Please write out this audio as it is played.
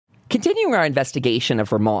Continuing our investigation of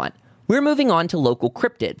Vermont, we're moving on to local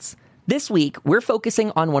cryptids. This week, we're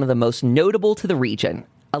focusing on one of the most notable to the region,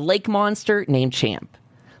 a lake monster named Champ.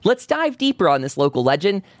 Let's dive deeper on this local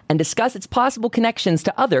legend and discuss its possible connections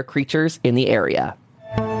to other creatures in the area.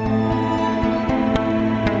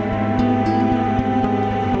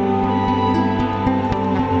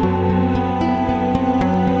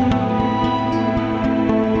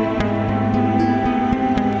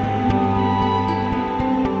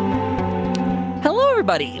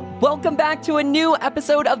 Everybody, welcome back to a new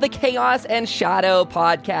episode of the Chaos and Shadow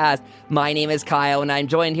podcast. My name is Kyle, and I'm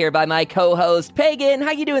joined here by my co-host, Pagan. How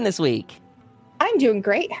you doing this week? I'm doing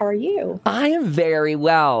great. How are you? I am very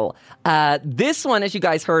well. This one, as you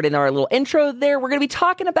guys heard in our little intro there, we're going to be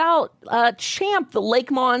talking about Champ, the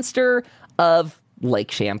lake monster of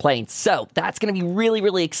Lake Champlain. So that's going to be really,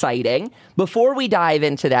 really exciting. Before we dive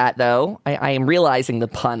into that, though, I am realizing the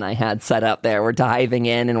pun I had set up there. We're diving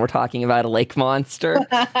in and we're talking about a lake monster.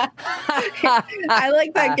 I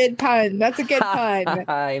like that good pun. That's a good pun.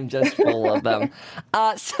 I'm just full of them.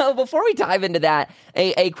 So before we dive into that,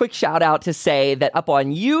 a quick shout out to say that up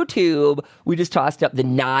on YouTube, we just tossed up the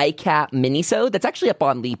NICAP minisode. That's actually up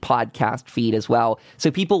on the podcast feed as well.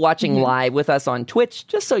 So people watching live with us on Twitch,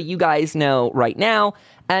 just so you guys know right now.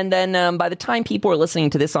 And then by the time people are listening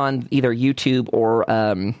to this on either YouTube or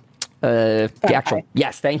the actual,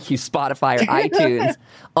 yes, thank you, Spotify or iTunes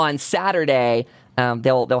on Saturday,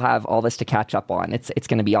 they'll have all this to catch up on. It's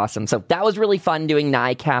going to be awesome. So that was really fun doing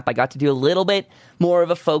NICAP. I got to do a little bit more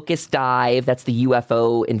of a focus dive. That's the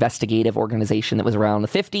UFO investigative organization that was around the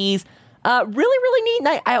 50s. Really, really neat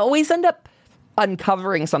night. I always end up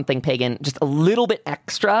uncovering something, Pagan, just a little bit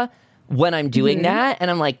extra when I'm doing that,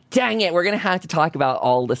 and I'm like, dang it, we're going to have to talk about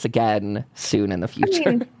all this again soon in the future.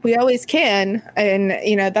 I mean, we always can, and,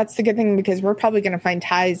 that's the good thing, because we're probably going to find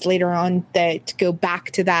ties later on that go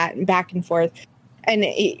back to that and back and forth. And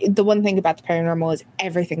the one thing about the paranormal is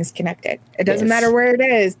everything's connected. It doesn't matter where it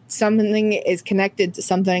is. Something is connected to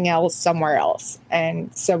something else somewhere else.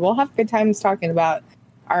 And so we'll have good times talking about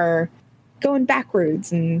our going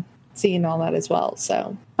backwards and seeing all that as well.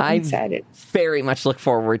 So I'm excited. Very much look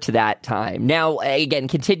forward to that time. Now, again,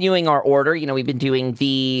 continuing our order, we've been doing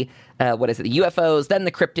the the UFOs, then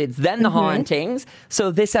the cryptids, then the hauntings. So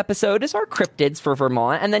this episode is our cryptids for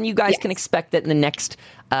Vermont. And then you guys can expect that in the next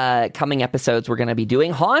coming episodes, we're going to be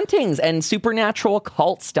doing hauntings and supernatural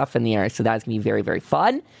occult stuff in the area. So that's going to be very, very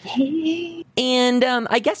fun. And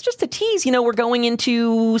I guess just to tease, we're going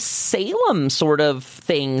into Salem sort of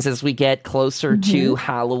things as we get closer to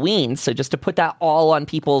Halloween. So just to put that all on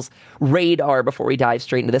people's radar before we dive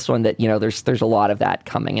straight into this one, that, there's a lot of that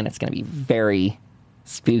coming, and it's going to be very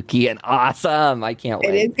spooky and awesome. I can't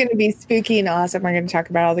wait. It is going to be spooky and awesome. We're going to talk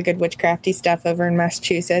about all the good witchcrafty stuff over in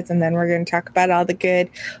Massachusetts, and then we're going to talk about all the good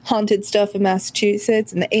haunted stuff in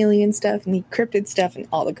Massachusetts, and the alien stuff, and the cryptid stuff, and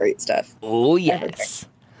all the great stuff. Oh, yes. Everything.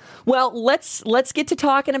 Well, let's get to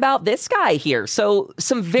talking about this guy here. So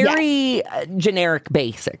some very generic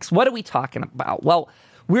basics. What are we talking about? Well,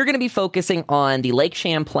 we're going to be focusing on the Lake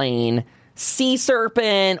Champlain sea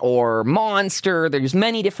serpent or monster. There's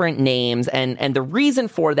many different names, and the reason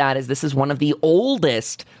for that is this is one of the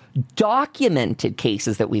oldest documented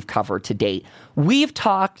cases that we've covered to date. We've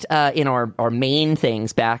talked in our main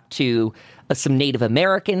things back to some Native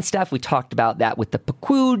American stuff. We talked about that with the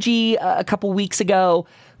Pakuji a couple weeks ago.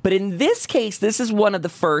 But in this case, this is one of the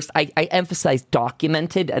first, I emphasize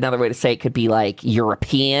documented. Another way to say it could be like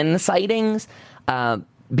European sightings.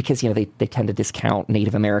 Because, they tend to discount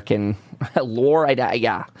Native American lore.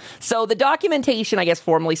 So the documentation, I guess,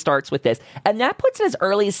 formally starts with this. And that puts it as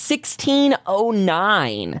early as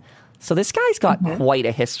 1609. So this guy's got quite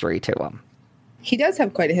a history to him. He does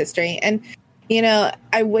have quite a history. And,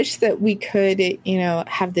 I wish that we could,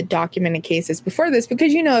 have the documented cases before this.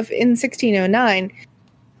 Because, if in 1609,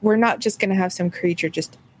 we're not just going to have some creature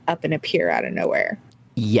just up and appear out of nowhere.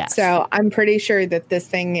 Yes. So I'm pretty sure that this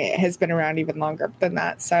thing has been around even longer than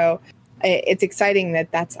that. So it's exciting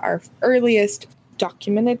that that's our earliest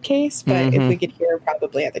documented case. But if we could hear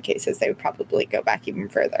probably other cases, they would probably go back even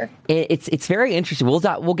further. It's very interesting.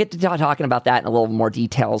 We'll get to talking about that in a little more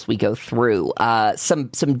detail as we go through. Some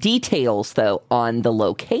details, though, on the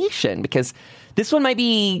location, because this one might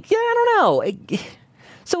be, I don't know.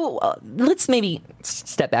 So let's maybe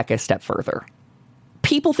step back a step further.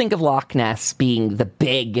 People think of Loch Ness being the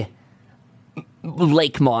big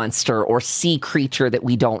lake monster or sea creature that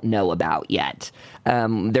we don't know about yet.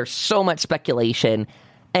 There's so much speculation.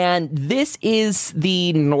 And this is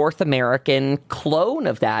the North American clone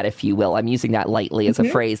of that, if you will. I'm using that lightly as a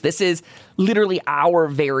phrase. This is literally our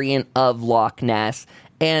variant of Loch Ness.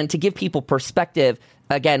 And to give people perspective,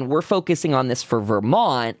 again, we're focusing on this for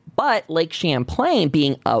Vermont, but Lake Champlain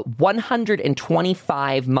being a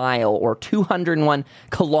 125-mile or 201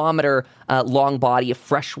 kilometer long body of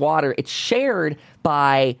fresh water, it's shared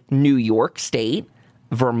by New York State,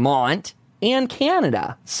 Vermont, and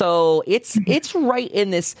Canada. So it's right in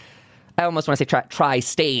this, I almost want to say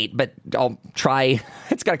tri-state, but I'll try,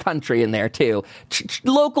 it's got a country in there too.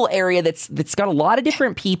 Local area that's got a lot of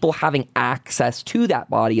different people having access to that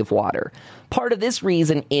body of water. Part of this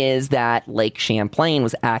reason is that Lake Champlain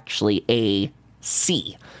was actually a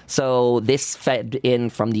sea. So this fed in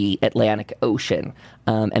from the Atlantic Ocean.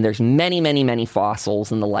 And there's many, many, many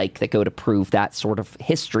fossils and the like that go to prove that sort of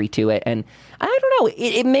history to it. And I don't know,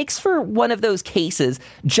 it makes for one of those cases,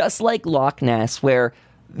 just like Loch Ness, where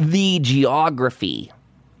the geography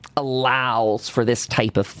allows for this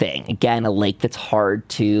type of thing. Again, a lake that's hard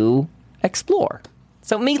to explore.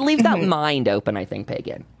 So it leaves that mind open, I think,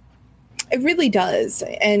 Pagan. It really does.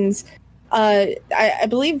 And I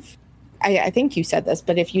believe, I think you said this,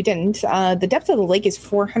 but if you didn't, the depth of the lake is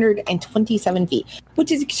 427 feet,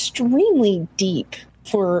 which is extremely deep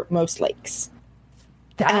for most lakes.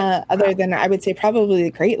 Other than, I would say, probably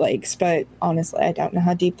the Great Lakes, but honestly, I don't know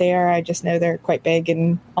how deep they are. I just know they're quite big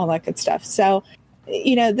and all that good stuff. So,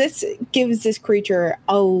 this gives this creature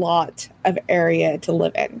a lot of area to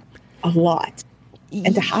live in, a lot,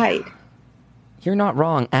 and to hide. You're not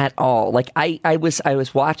wrong at all. Like I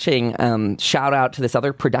was watching, shout out to this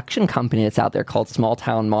other production company that's out there called Small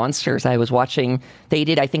Town Monsters. I was watching, they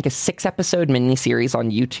did, I think, a 6-episode miniseries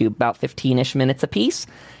on YouTube, about 15-ish minutes apiece.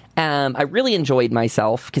 I really enjoyed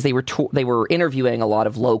myself because they were interviewing a lot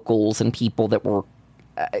of locals and people that were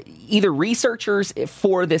either researchers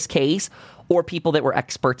for this case or people that were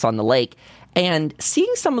experts on the lake. And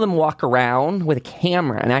seeing some of them walk around with a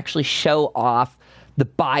camera and actually show off the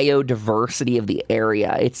biodiversity of the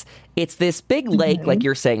area. It's this big lake, like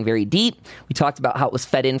you're saying, very deep. We talked about how it was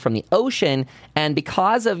fed in from the ocean, and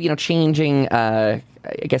because of changing, I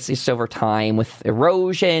guess just over time with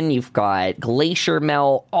erosion, you've got glacier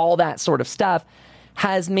melt, all that sort of stuff,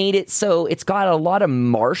 has made it so it's got a lot of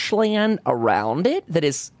marshland around it that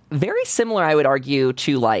is very similar, I would argue,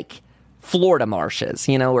 to like Florida marshes,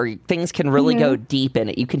 where things can really go deep in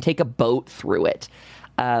it. You can take a boat through it.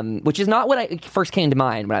 Which is not what I first came to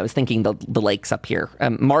mind when I was thinking the lakes up here.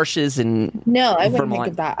 Marshes in No, I wouldn't Vermont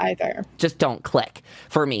think of that either. just don't click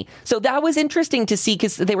for me. So that was interesting to see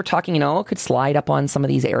because they were talking, it could slide up on some of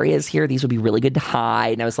these areas here. These would be really good to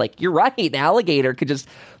hide. And I was like, you're right. The alligator could just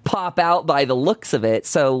pop out by the looks of it.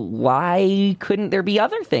 So why couldn't there be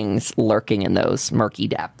other things lurking in those murky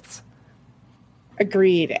depths?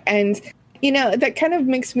 Agreed. And that kind of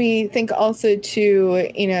makes me think also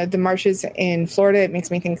to, the marshes in Florida. It makes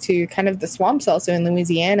me think to kind of the swamps also in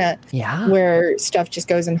Louisiana, where stuff just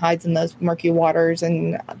goes and hides in those murky waters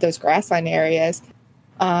and those grassland areas.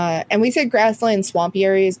 And we said grassland swampy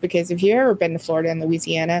areas because if you've ever been to Florida and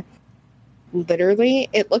Louisiana, literally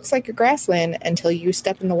it looks like a grassland until you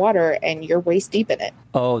step in the water and you're waist deep in it.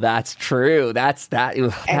 Oh, that's true.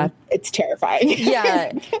 And it's terrifying.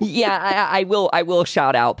 I will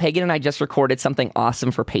shout out. Pagan and I just recorded something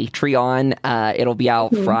awesome for Patreon. It'll be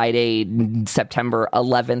out Friday, September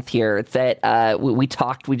 11th here that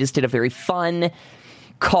we just did a very fun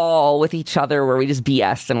call with each other where we just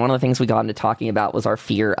BS'd. And one of the things we got into talking about was our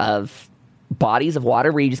fear of bodies of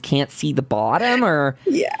water where you just can't see the bottom or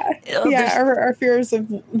our fears of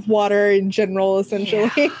water in general,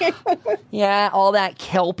 essentially. All that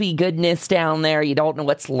kelpy goodness down there, you don't know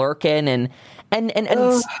what's lurking and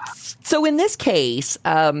so in this case,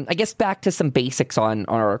 I guess back to some basics on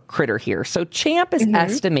our critter here. So Champ is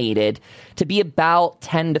estimated to be about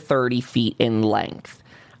 10 to 30 feet in length.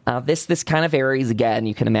 This kind of varies again,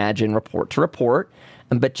 you can imagine, report to report.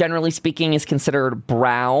 But generally speaking, is considered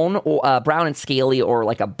brown and scaly, or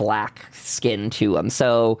like a black skin to them.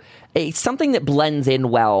 So it's something that blends in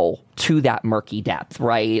well to that murky depth,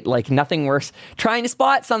 right? Like nothing worse. Trying to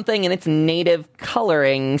spot something and its native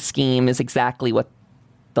coloring scheme is exactly what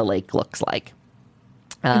the lake looks like.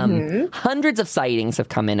 Hundreds of sightings have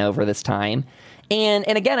come in over this time. And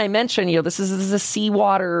again, I mentioned, this is a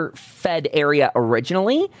seawater fed area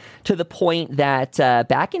originally, to the point that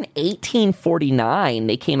back in 1849,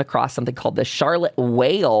 they came across something called the Charlotte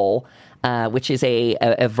whale, which is a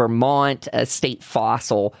Vermont state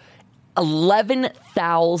fossil,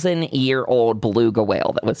 11,000-year-old beluga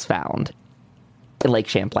whale that was found in Lake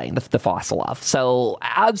Champlain, the fossil of. So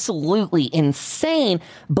absolutely insane.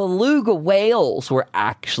 Beluga whales were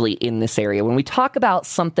actually in this area. When we talk about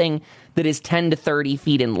something that is 10 to 30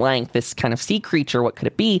 feet in length, this kind of sea creature, what could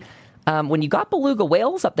it be? When you got beluga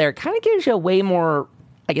whales up there, it kind of gives you a way more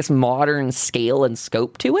I guess, modern scale and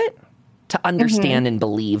scope to it to understand and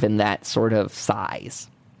believe in that sort of size.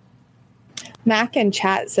 Mac in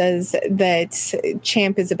chat says that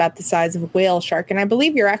Champ is about the size of a whale shark, and I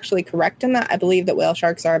believe you're actually correct in that. I believe that whale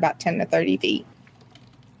sharks are about 10 to 30 feet.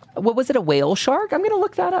 What was it, a whale shark? I'm going to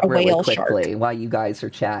look that up really whale quickly shark. while you guys are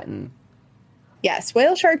chatting. Yes,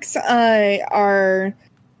 whale sharks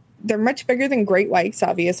they're much bigger than great whites,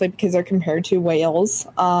 obviously, because they're compared to whales.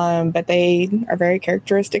 But they are very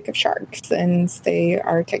characteristic of sharks, and they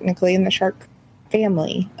are technically in the shark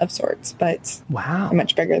family of sorts. But wow, are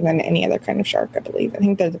much bigger than any other kind of shark, I believe. I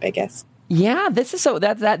think they're the biggest. Yeah, this is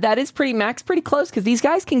that is pretty Max, pretty close, because these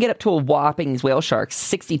guys can get up to a whopping, these whale sharks,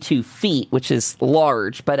 62 feet, which is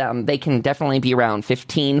large, but they can definitely be around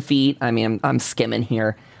 15 feet. I mean, I'm skimming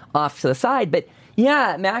here off to the side, but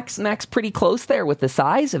yeah, Max pretty close there with the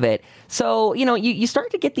size of it. So, you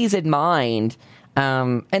start to get these in mind,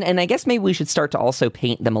 and I guess maybe we should start to also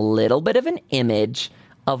paint them a little bit of an image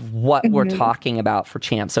of what we're talking about for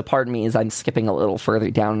Champ. So pardon me as I'm skipping a little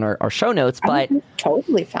further down in our show notes, but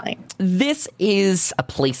totally fine. This is a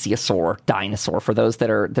plesiosaur dinosaur for those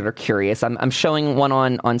that are curious. I'm showing one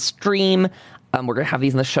on stream. We're going to have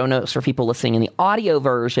these in the show notes for people listening in the audio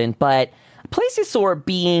version, but plesiosaur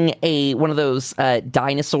being one of those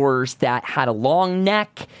dinosaurs that had a long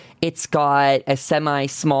neck. It's got a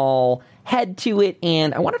semi-small head to it,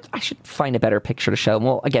 and I should find a better picture to show. And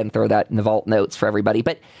we'll again throw that in the vault notes for everybody.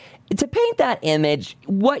 But to paint that image,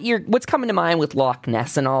 what's coming to mind with Loch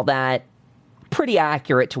Ness and all that, pretty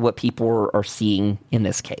accurate to what people are seeing in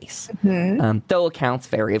this case. Though accounts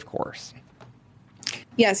vary, of course.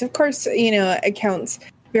 Yes, of course. Accounts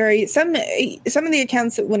vary. Some of the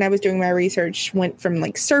accounts when I was doing my research went from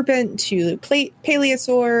like serpent to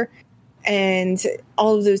paleosaur, and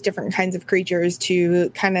all of those different kinds of creatures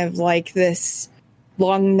to kind of like this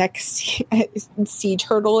long neck sea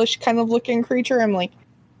turtle-ish kind of looking creature. I'm like,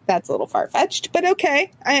 that's a little far-fetched, but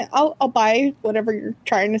okay. I'll buy whatever you're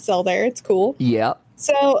trying to sell there. It's cool. Yeah.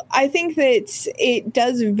 So I think that it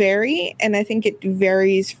does vary, and I think it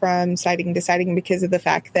varies from sighting to sighting because of the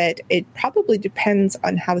fact that it probably depends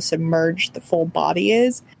on how submerged the full body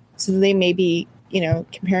is. So they may be,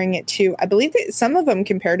 comparing it to, I believe that some of them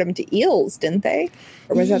compared them to eels, didn't they?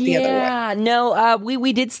 Or was that the other one? Yeah, no,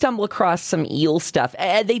 we did stumble across some eel stuff.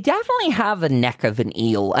 They definitely have the neck of an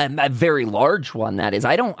eel, a very large one, that is.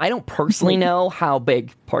 I don't personally know how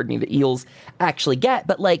big, the eels actually get,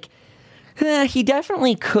 but like, he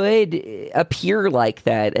definitely could appear like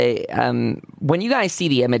that. When you guys see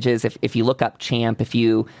the images, if you look up Champ, if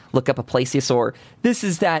you look up a plesiosaur, this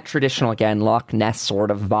is that traditional, again, Loch Ness sort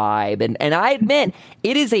of vibe. And I admit,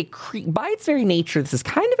 it is by its very nature, this is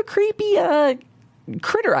kind of a creepy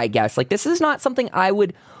critter, I guess. Like, this is not something I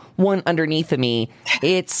would want underneath of me.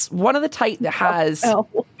 It's one of the type that has,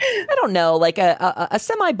 I don't know, like a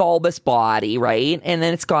semi-bulbous body, right? And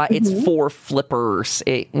then it's got its four flippers,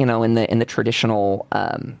 in the traditional,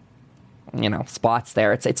 spots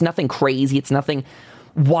there. It's nothing crazy. It's nothing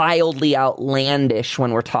wildly outlandish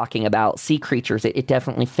when we're talking about sea creatures. It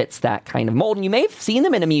definitely fits that kind of mold. And you may have seen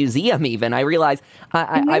them in a museum even. I realize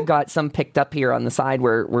I've got some picked up here on the side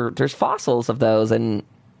where there's fossils of those and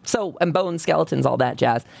bones, skeletons, all that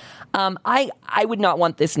jazz. I would not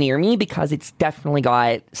want this near me because it's definitely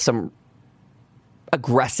got some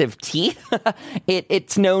aggressive teeth.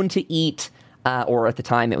 It's known to eat, or at the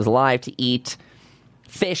time it was alive, to eat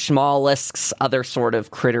fish, mollusks, other sort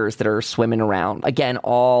of critters that are swimming around. Again,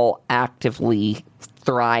 all actively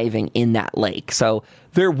thriving in that lake. So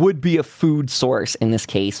there would be a food source in this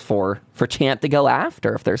case for Champ to go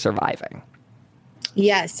after if they're surviving.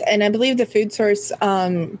 Yes, and I believe the food source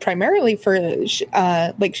primarily for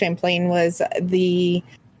Lake Champlain was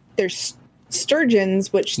there's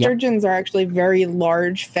sturgeons, which sturgeons are actually very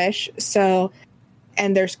large fish. So,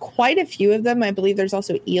 and there's quite a few of them. I believe there's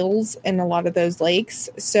also eels in a lot of those lakes.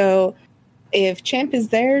 So if Champ is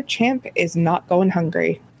there, Champ is not going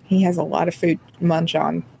hungry. He has a lot of food to munch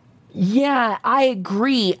on. Yeah, I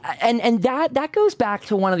agree. And that goes back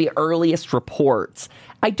to one of the earliest reports.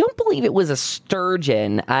 I don't believe it was a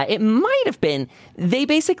sturgeon. It might have been. They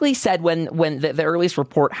basically said when the earliest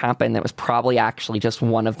report happened, that was probably actually just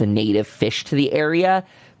one of the native fish to the area.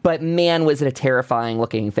 But man, was it a terrifying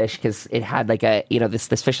looking fish because it had like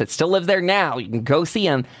this fish that still lives there now. You can go see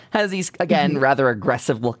him. Has these, again, rather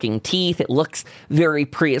aggressive looking teeth. It looks very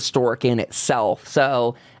prehistoric in itself.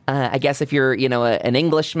 So I guess if you're, an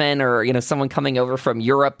Englishman or, someone coming over from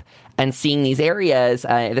Europe and seeing these areas,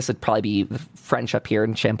 this would probably be French up here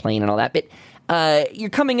in Champlain and all that. But you're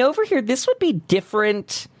coming over here, this would be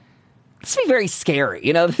different this would be very scary.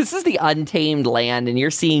 You know, this is the untamed land, and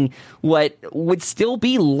you're seeing what would still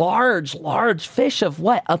be large fish of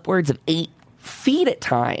upwards of 8 feet at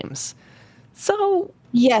times. So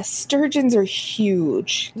yes, sturgeons are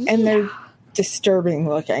huge, and they're disturbing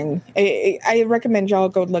looking. I recommend y'all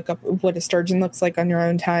go look up what a sturgeon looks like on your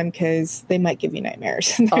own time, because they might give you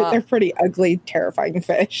nightmares. They're pretty ugly, terrifying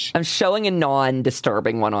fish. I'm showing a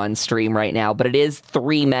non-disturbing one on stream right now, but it is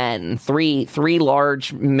 3 men, three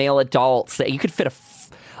large male adults that you could fit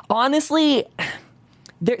honestly,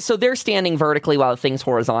 they're standing vertically while the thing's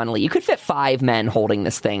horizontally. You could fit 5 men holding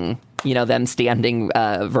this thing. You know, them standing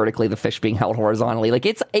vertically, the fish being held horizontally. Like,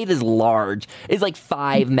 it is large. It's like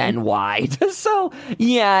 5 men wide. So,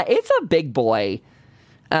 yeah, it's a big boy.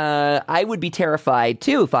 I would be terrified,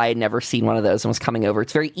 too, if I had never seen one of those and was coming over.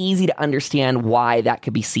 It's very easy to understand why that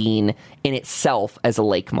could be seen in itself as a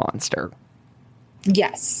lake monster.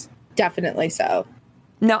 Yes, definitely so.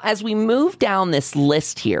 Now, as we move down this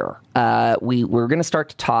list here, we're going to start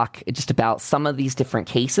to talk just about some of these different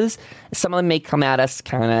cases. Some of them may come at us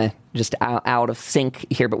kind of just out of sync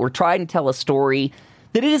here, but we're trying to tell a story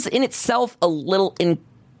that is in itself a little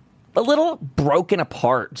broken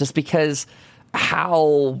apart, just because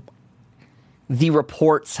how the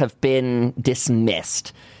reports have been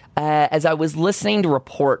dismissed. As I was listening to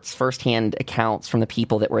reports, firsthand accounts from the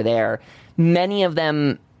people that were there, many of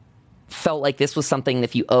them felt like this was something that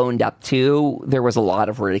if you owned up to, there was a lot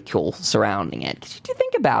of ridicule surrounding it. 'Cause if you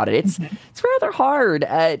think about it, it's rather hard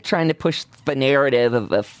trying to push the narrative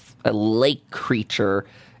of a lake creature.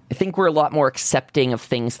 I think we're a lot more accepting of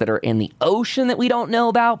things that are in the ocean that we don't know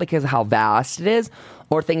about because of how vast it is,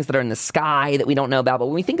 or things that are in the sky that we don't know about. But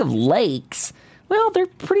when we think of lakes, well, they're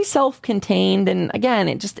pretty self-contained. And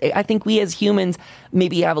again, I think we as humans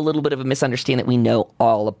maybe have a little bit of a misunderstanding that we know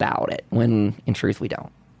all about it, when in truth we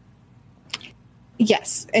don't.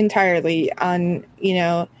 Yes, entirely.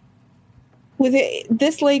 With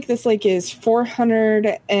this lake is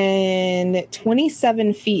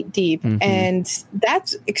 427 feet deep, and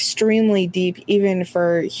that's extremely deep even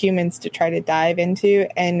for humans to try to dive into.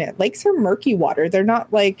 And lakes are murky water. They're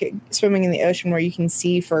not like swimming in the ocean where you can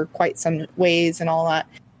see for quite some ways and all that.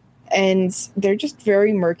 And they're just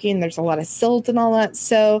very murky, and there's a lot of silt and all that.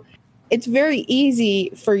 So it's very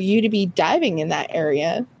easy for you to be diving in that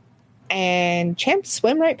area, and champs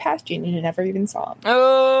swim right past you, and you never even saw them.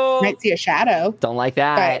 Oh, you might see a shadow. Don't like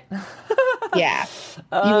that. But, yeah,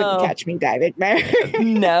 you wouldn't catch me diving there.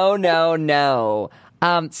 No.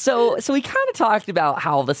 So we kind of talked about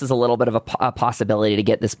how this is a little bit of a possibility to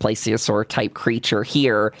get this plesiosaur type creature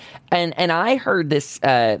here, and I heard this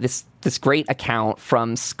great account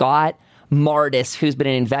from Scott Mardis, who's been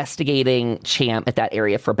investigating champ at that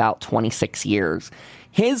area for about 26 years.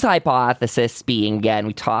 His hypothesis being, again,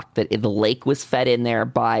 we talked that the lake was fed in there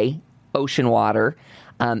by ocean water.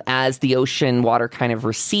 As the ocean water kind of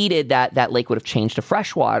receded, that lake would have changed to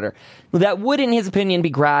fresh water. That would, in his opinion, be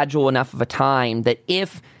gradual enough of a time that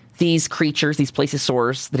if these creatures, these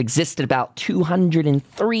plesiosaurs that existed about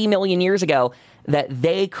 203 million years ago, that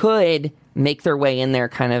they could make their way in there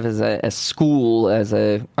kind of as a school, as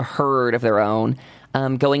a herd of their own,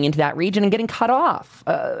 going into that region and getting cut off.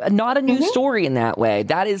 Not a new story in that way.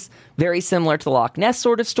 That is very similar to the Loch Ness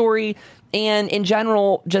sort of story, and in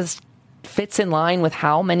general just fits in line with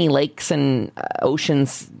how many lakes and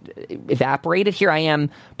oceans evaporated. Here I am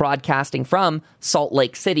broadcasting from Salt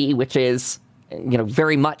Lake City, which is,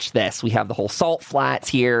 very much this. We have the whole salt flats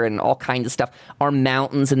here and all kinds of stuff. Our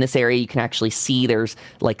mountains in this area, you can actually see there's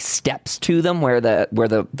like steps to them where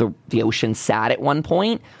the ocean sat at one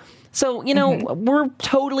point. So, we're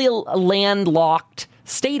totally a landlocked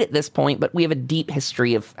state at this point, but we have a deep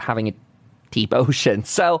history of having a deep ocean.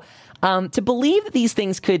 So to believe that these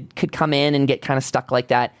things could come in and get kind of stuck like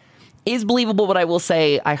that is believable, but I will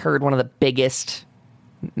say I heard one of the biggest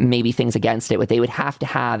maybe things against it, but they would have to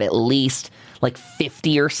have at least like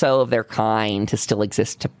 50 or so of their kind to still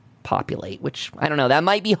exist to populate, which, I don't know, that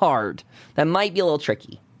might be hard. That might be a little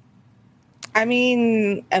tricky. I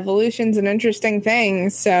mean, evolution's an interesting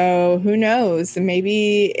thing, so who knows?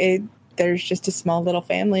 Maybe there's just a small little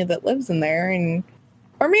family that lives in there,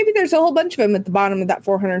 or maybe there's a whole bunch of them at the bottom of that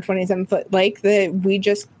 427-foot lake that we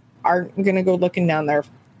just aren't going to go looking down there.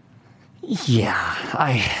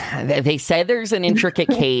 Yeah, they say there's an intricate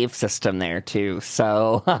cave system there too,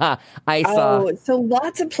 so I saw. Oh, so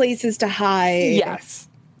lots of places to hide.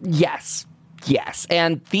 Yes. Yes,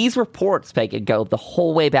 and these reports, Peg, go the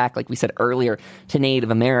whole way back, like we said earlier, to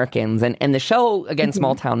Native Americans. And the show, again,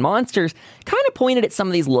 Small Town Monsters, kind of pointed at some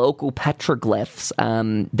of these local petroglyphs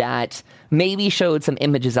that maybe showed some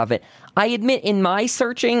images of it. I admit, in my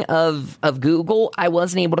searching of Google, I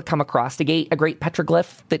wasn't able to come across a great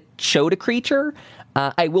petroglyph that showed a creature.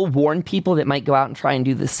 I will warn people that might go out and try and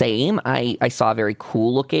do the same. I saw a very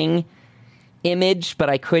cool-looking image,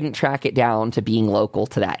 but I couldn't track it down to being local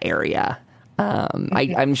to that area.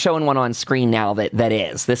 I'm showing one on screen now that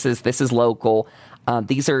is. This is local.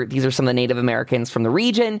 These are some of the Native Americans from the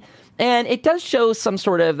region, and it does show some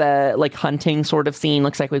sort of like hunting sort of scene.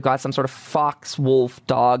 Looks like we've got some sort of fox, wolf,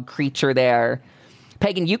 dog creature there.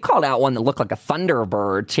 Pagan, you called out one that looked like a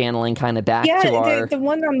thunderbird, channeling kind of back to our... the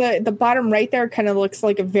one on the bottom right there kind of looks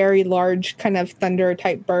like a very large kind of thunder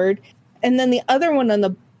type bird, and then the other one on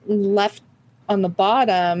the left on the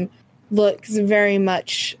bottom looks very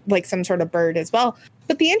much like some sort of bird as well.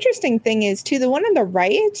 But the interesting thing is, too, the one on the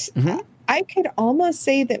right, I could almost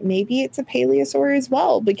say that maybe it's a paleosaur as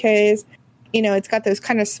well, because, you know, it's got those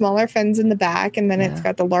kind of smaller fins in the back, and then it's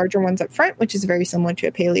got the larger ones up front, which is very similar to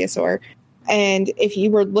a paleosaur. And if you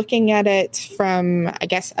were looking at it from, I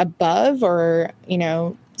guess, above, or, you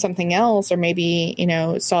know, something else, or maybe, you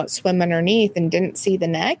know, saw it swim underneath and didn't see the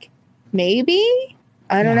neck, maybe,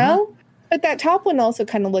 I don't know. But that top one also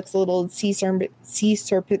kind of looks a little sea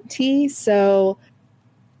serpent-y, so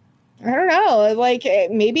I don't know. Like,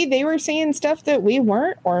 maybe they were seeing stuff that we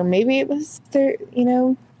weren't, or maybe it was their, you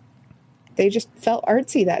know, they just felt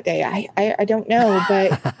artsy that day. I don't know,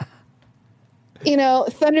 but you know,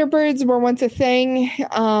 thunderbirds were once a thing.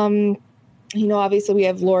 You know, obviously we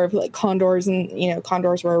have lore of like condors, and, you know,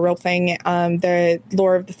 condors were a real thing. The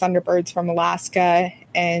lore of the thunderbirds from Alaska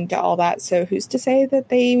and all that. So who's to say that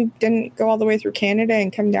they didn't go all the way through Canada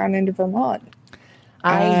and come down into Vermont?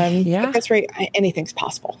 That's right. Anything's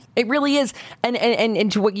possible. It really is.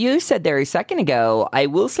 And to what you said there a second ago, I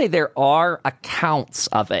will say there are accounts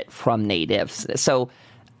of it from natives. So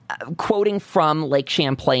quoting from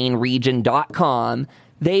LakeChamplainRegion.com,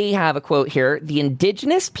 they have a quote here: "The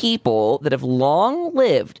indigenous people that have long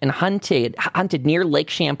lived and hunted near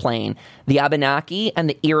Lake Champlain, the Abenaki and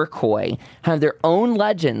the Iroquois, have their own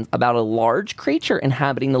legends about a large creature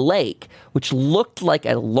inhabiting the lake, which looked like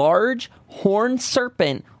a large horned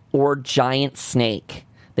serpent or giant snake.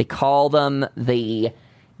 They call them the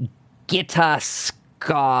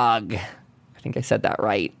Gittaskog." I think I said that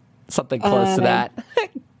right. Something close to that.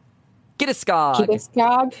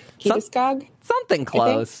 Gittaskog. Something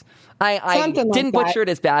close. I didn't butcher it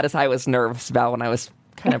as bad as I was nervous about when I was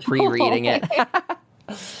kind of pre-reading it.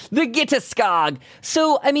 The Gittaskog.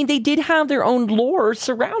 So, I mean, they did have their own lore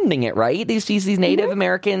surrounding it, right? These Native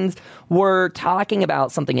Americans were talking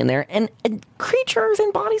about something in there, and creatures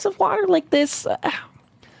in bodies of water like this.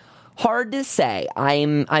 Hard to say.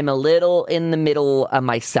 I'm a little in the middle of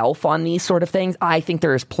myself on these sort of things. I think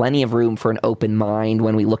there is plenty of room for an open mind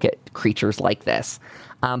when we look at creatures like this.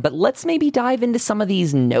 But let's maybe dive into some of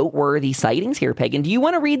these noteworthy sightings here, Pagan. Do you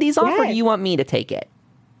want to read these off, or do you want me to take it?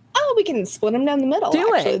 Oh, we can split them down the middle.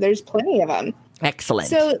 Actually, there's plenty of them. Excellent.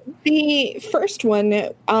 So the first one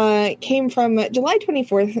came from July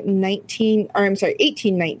 24th,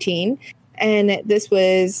 1819. And this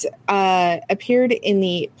was appeared in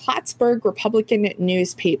the Plattsburgh Republican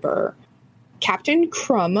newspaper. Captain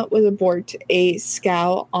Crum was aboard a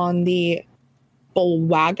scow on the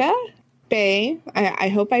Bulwaga Bay. I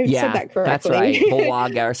hope I said that correctly. That's right.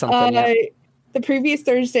 Bulwaga or something. The previous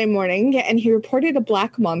Thursday morning, and he reported a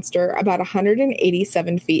black monster about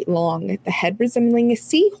 187 feet long, the head resembling a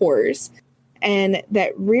seahorse, and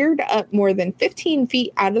that reared up more than 15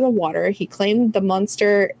 feet out of the water. He claimed the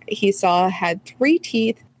monster he saw had 3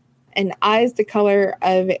 teeth and eyes the color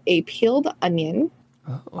of a peeled onion,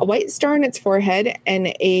 a white star on its forehead,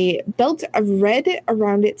 and a belt of red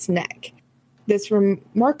around its neck. This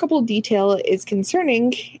remarkable detail is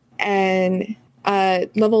concerning, and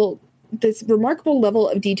this remarkable level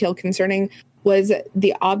of detail concerning was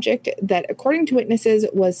the object that, according to witnesses,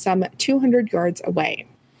 was some 200 yards away.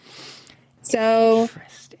 So,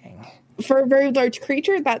 for a very large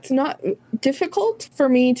creature, that's not difficult for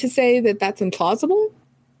me to say that that's implausible.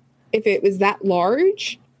 If it was that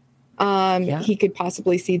large, he could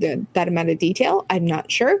possibly see that amount of detail. I'm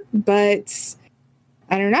not sure, but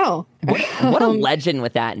I don't know. What a legend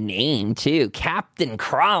with that name, too. Captain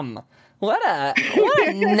Crum. What a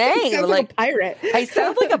name! Sounds like a pirate. I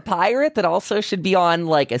sound like a pirate that also should be on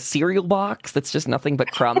like a cereal box that's just nothing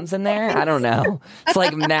but crumbs in there. I don't know. It's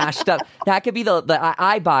like mashed up. That could be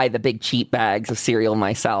I buy the big cheap bags of cereal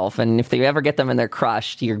myself, and if they ever get them and they're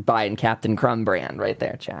crushed, you're buying Captain Crumb brand right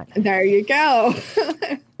there, Chad. There you go.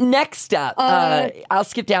 Next up, I'll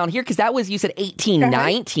skip down here because that was, you said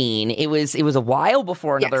 1819. It was a while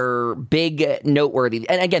before another big noteworthy.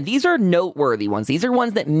 And again, these are noteworthy ones. These are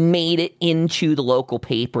ones that made it into the local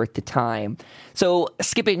paper at the time. So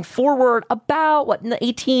skipping forward about in the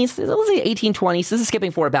 18th, let's say 1820s. This is skipping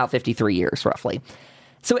forward about 53 years roughly.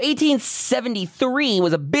 So 1873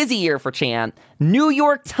 was a busy year for Chan. New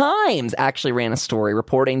York Times actually ran a story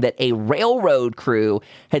reporting that a railroad crew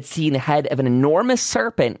had seen the head of an enormous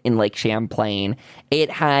serpent in Lake Champlain.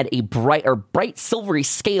 It had a bright silvery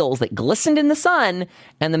scales that glistened in the sun,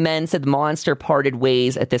 and the men said the monster parted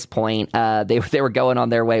ways at this point. They were going on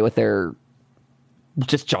their way with their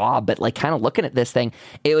just job, but like kind of looking at this thing,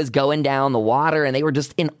 it was going down the water and they were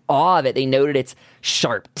just in awe of it. They noted its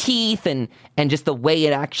sharp teeth and just the way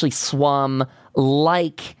it actually swum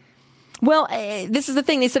like, well, this is the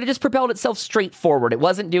thing. They said it just propelled itself straight forward. It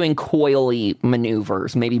wasn't doing coily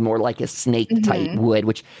maneuvers, maybe more like a snake type would,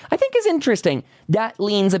 which I think is interesting. That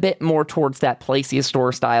leans a bit more towards that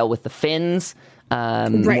plesiosaur style with the fins.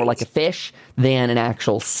 More like a fish than an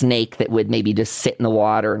actual snake that would maybe just sit in the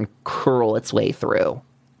water and curl its way through.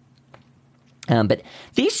 But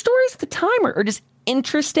these stories at the time are just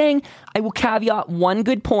interesting. I will caveat one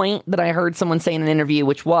good point that I heard someone say in an interview,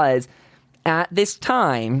 which was, at this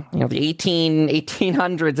time, the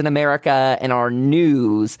 1800s in America and our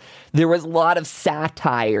news, there was a lot of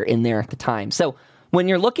satire in there at the time. So when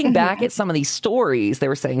you're looking back at some of these stories, they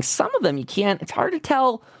were saying some of them it's hard to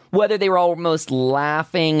tell whether they were almost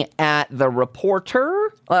laughing at the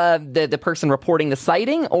reporter, the person reporting the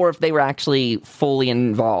sighting, or if they were actually fully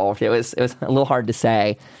involved. It was a little hard to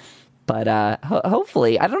say, but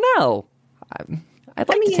hopefully, I don't know. I'd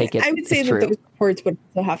like to take it. I would say that true. those reports would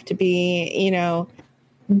also have to be,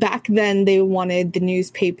 back then they wanted the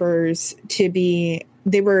newspapers to be.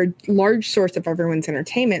 They were a large source of everyone's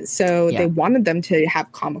entertainment. So they wanted them to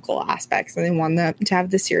have comical aspects and they wanted them to have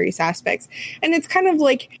the serious aspects. And it's kind of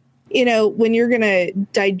like, when you're going to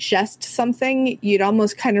digest something, you'd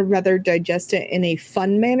almost kind of rather digest it in a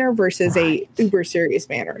fun manner versus a uber serious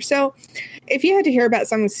manner. So if you had to hear about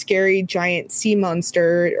some scary giant sea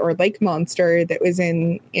monster or lake monster that was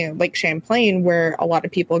in, Lake Champlain, where a lot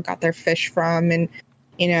of people got their fish from and,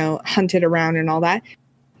 hunted around and all that,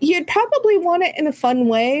 you'd probably want it in a fun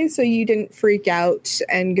way so you didn't freak out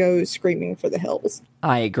and go screaming for the hills.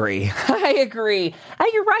 I agree.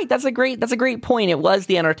 You're right. That's a great point. It was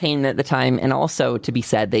the entertainment at the time, and also to be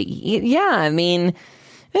said that, it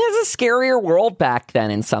was a scarier world back then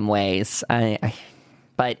in some ways.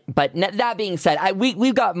 But that being said,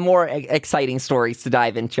 we've got more exciting stories to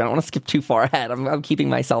dive into. I don't want to skip too far ahead. I'm keeping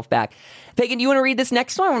myself back. Pagan, do you want to read this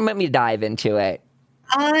next one, or want me to dive into it?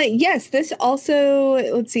 Yes, this also,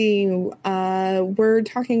 let's see, we're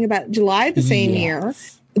talking about July the same year.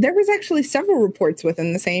 There was actually several reports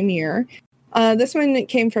within the same year. This one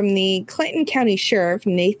came from the Clinton County Sheriff,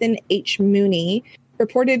 Nathan H. Mooney,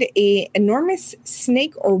 reported a enormous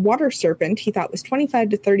snake or water serpent he thought was 25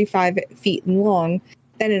 to 35 feet long.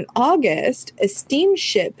 Then in August, a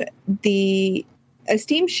steamship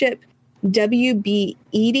W.B.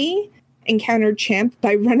 Edie encountered Champ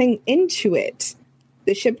by running into it.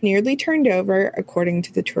 The ship nearly turned over, according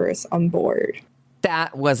to the tourists on board.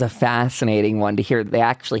 That was a fascinating one to hear. They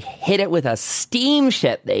actually hit it with a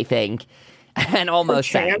steamship, they think, and almost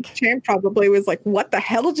sank. Champ probably was like, what the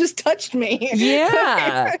hell just touched me?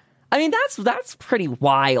 Yeah. I mean, that's pretty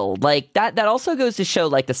wild. Like that also goes to show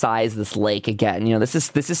like the size of this lake again. This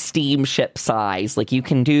is steamship size. Like you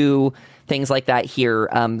can do things like that here.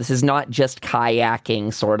 This is not just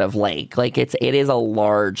kayaking sort of lake. Like it is a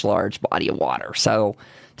large body of water. So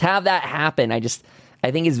to have that happen, I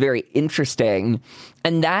think is very interesting.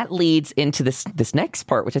 And that leads into this next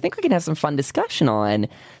part, which I think we can have some fun discussion on.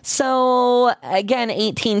 So again,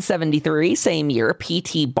 1873, same year,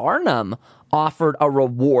 P.T. Barnum offered a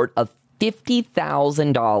reward of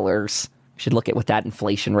 $50,000. Should look at what that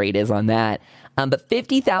inflation rate is on that. But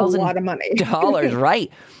 $50,000, a lot of money,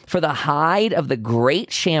 right, for the hide of the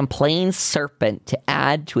great Champlain serpent to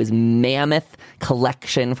add to his mammoth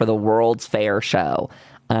collection for the World's Fair show,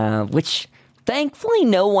 which thankfully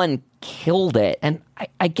no one killed it. And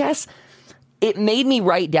I guess it made me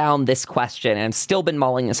write down this question, and I've still been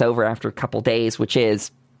mulling this over after a couple days, which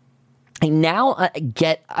is, I now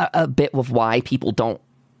get a bit of why people don't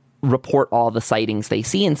report all the sightings they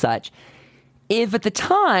see and such. if at the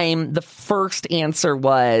time the first answer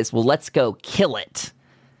was, well, let's go kill it.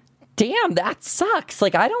 Damn, that sucks.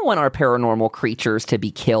 Like, I don't want our paranormal creatures to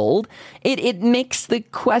be killed. It makes the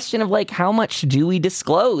question of, like, how much do we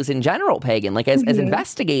disclose in general, Pagan? Like, as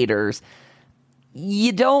investigators,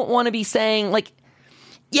 you don't want to be saying, like,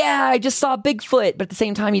 yeah, I just saw Bigfoot. But at the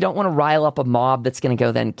same time, you don't want to rile up a mob that's going to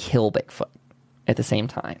go then kill Bigfoot at the same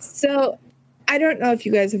time. So I don't know if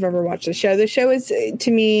you guys have ever watched the show. The show is,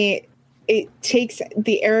 to me, it takes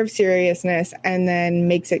the air of seriousness and then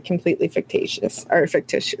makes it completely fictitious,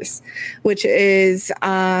 which is,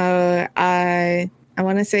 I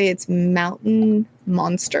want to say it's Mountain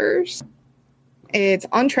Monsters. It's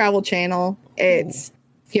on Travel Channel. It's,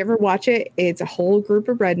 if you ever watch it, it's a whole group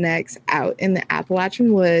of rednecks out in the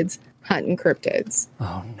Appalachian woods hunting cryptids.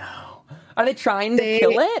 Oh, no. Are they trying to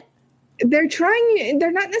kill it? They're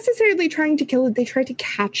not necessarily trying to kill it. They try to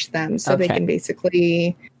catch them so they can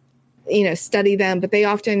basically, study them, but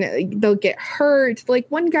they'll get hurt. Like,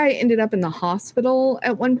 one guy ended up in the hospital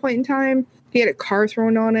at one point in time. He had a car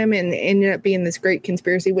thrown on him and ended up being this great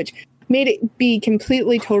conspiracy, which made it be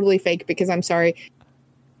completely, totally fake because, I'm sorry,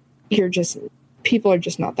 people are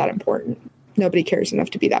just not that important. Nobody cares enough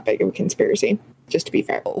to be that big of a conspiracy, just to be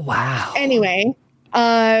fair. Wow. Anyway,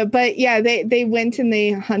 but yeah, they went and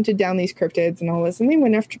they hunted down these cryptids and all this, and they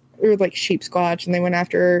went after, like, sheep squatch, and they went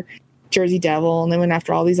after Jersey Devil, and they went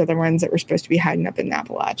after all these other ones that were supposed to be hiding up in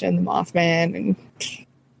Appalachia, and the Mothman, and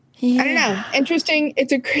I don't know. Interesting.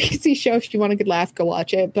 It's a crazy show. If you want a good laugh, go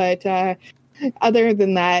watch it. But other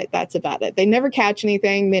than that, that's about it. They never catch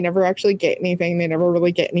anything. They never actually get anything. They never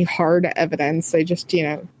really get any hard evidence. They just,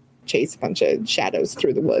 chase a bunch of shadows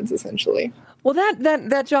through the woods, essentially. Well,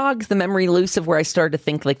 that jogs the memory loose of where I started to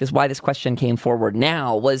think, like, this, why this question came forward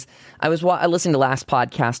now was I listened to last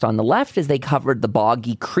podcast on the left as they covered the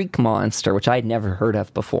Boggy Creek monster, which I had never heard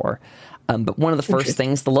of before. But one of the first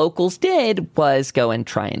things the locals did was go and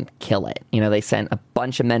try and kill it. They sent a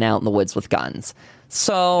bunch of men out in the woods with guns.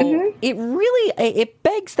 So it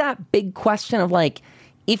begs that big question of, like,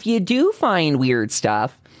 if you do find weird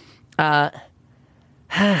stuff,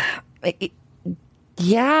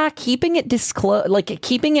 keeping it disclosed, like,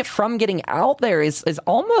 keeping it from getting out there is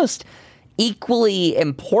almost equally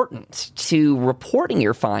important to reporting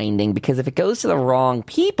your finding, because if it goes to the wrong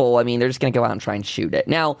people, I mean, they're just going to go out and try and shoot it.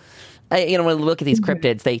 Now, when we look at these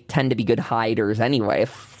cryptids, they tend to be good hiders anyway.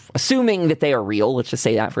 Assuming that they are real, let's just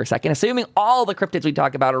say that for a second. Assuming all the cryptids we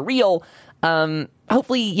talk about are real,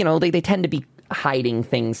 hopefully, they tend to be hiding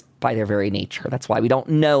things by their very nature. That's why we don't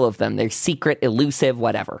know of them. They're secret, elusive,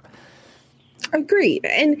 whatever. Agreed.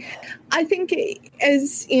 And I think,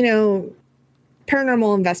 as,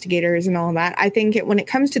 paranormal investigators and all that, I think when it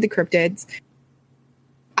comes to the cryptids,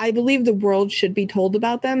 I believe the world should be told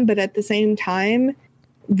about them. But at the same time,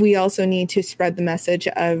 we also need to spread the message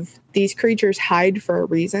of these creatures hide for a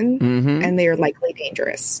reason, and they are likely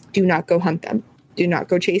dangerous. Do not go hunt them. Do not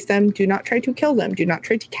go chase them. Do not try to kill them. Do not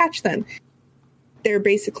try to catch them. They're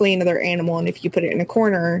basically another animal, and if you put it in a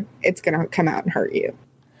corner, it's going to come out and hurt you.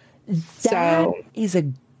 That is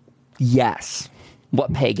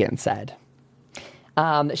what Pagan said.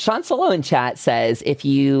 Sean Solo in chat says, if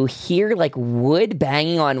you hear, like, wood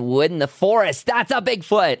banging on wood in the forest, that's a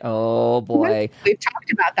Bigfoot. Oh, boy. We've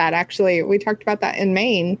talked about that, actually. We talked about that in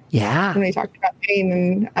Maine. Yeah. When we talked about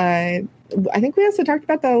Maine. And I think we also talked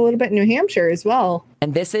about that a little bit in New Hampshire as well.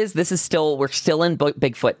 And this is still, we're still in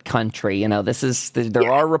Bigfoot country.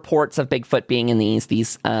 There are reports of Bigfoot being in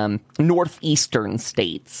these northeastern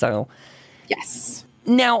states. So, yes.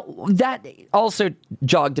 Now, that also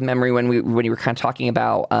jogged a memory when you were kind of talking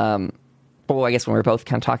about, I guess when we were both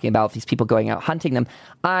kind of talking about these people going out hunting them.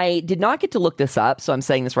 I did not get to look this up, so I'm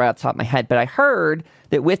saying this right off the top of my head, but I heard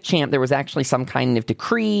that with Champ there was actually some kind of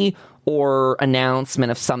decree or announcement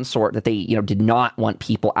of some sort that they, did not want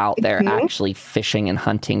people out there actually fishing and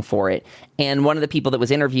hunting for it. And one of the people that was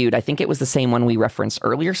interviewed, I think it was the same one we referenced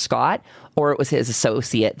earlier, Scott, or it was his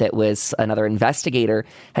associate that was another investigator,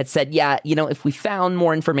 had said, if we found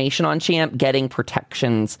more information on Champ, getting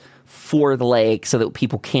protections for the lake so that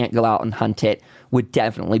people can't go out and hunt it would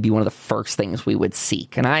definitely be one of the first things we would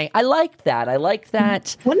seek. And I liked that. I liked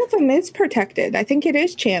that. One of them is protected. I think it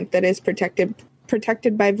is Champ that is protected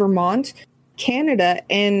by Vermont, Canada,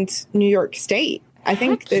 and New York State. I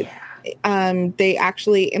think that they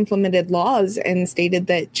actually implemented laws and stated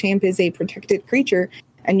that Champ is a protected creature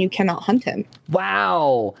and you cannot hunt him.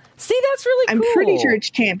 Wow. See, that's really cool. I'm pretty sure it's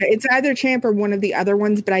Champ. It's either Champ or one of the other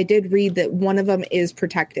ones, but I did read that one of them is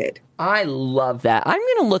protected. I love that. I'm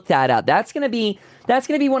going to look that up. That's going to be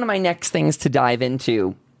one of my next things to dive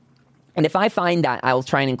into. And if I find that, I will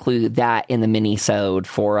try and include that in the mini-sode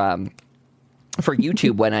for for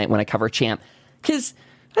YouTube when I cover Champ, because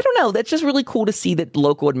I don't know, that's just really cool to see that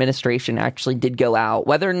local administration actually did go out.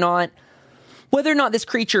 Whether or not this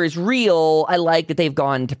creature is real, I like that they've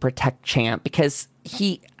gone to protect Champ, because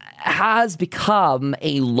he has become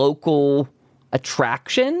a local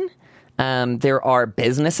attraction. There are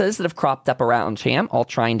businesses that have cropped up around Champ, all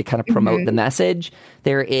trying to kind of promote the message.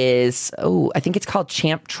 There is, I think it's called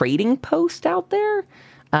Champ Trading Post out there.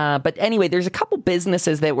 But anyway, there's a couple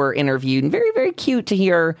businesses that were interviewed, and very, very cute to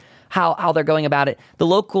hear how they're going about it.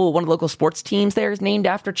 One of the local sports teams there is named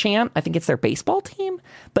after Champ. I think it's their baseball team,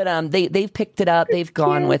 but they've picked it up. They've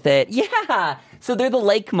gone with it. Yeah. So they're the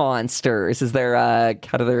Lake Monsters is their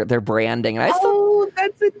kind of their branding. And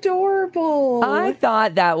that's adorable. I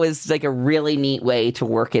thought that was like a really neat way to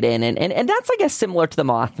work it in. And that's, I guess, similar to the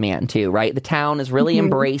Mothman too, right? The town has really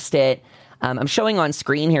embraced it. I'm showing on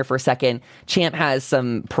screen here for a second. Champ has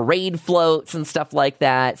some parade floats and stuff like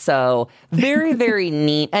that. So very, very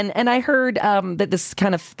neat. And I heard that this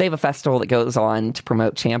they have a festival that goes on to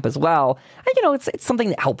promote Champ as well. And, it's something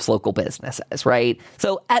that helps local businesses, right?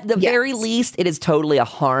 So at the very least, it is totally a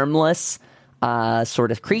harmless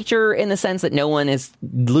sort of creature, in the sense that no one is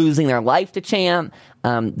losing their life to Champ.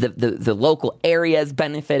 The local area is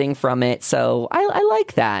benefiting from it. So I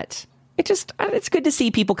like that. It's good to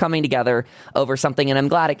see people coming together over something, and I'm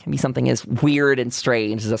glad it can be something as weird and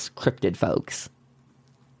strange as us cryptid folks.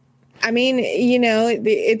 I mean,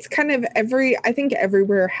 it's kind of I think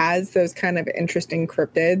everywhere has those kind of interesting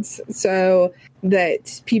cryptids, so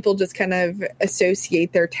that people just kind of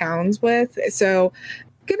associate their towns with. So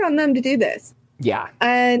good on them to do this. Yeah.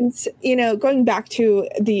 And, going back to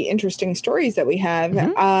the interesting stories that we have,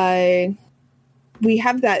 we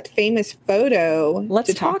have that famous photo.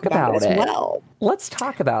 Let's talk about it as well. Let's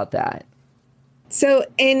talk about that. So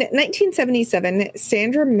in 1977,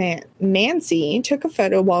 Sandra Mancy took a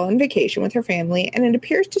photo while on vacation with her family, and it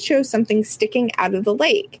appears to show something sticking out of the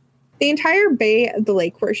lake. The entire bay of the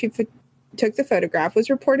lake where she took the photograph was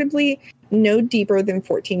reportedly no deeper than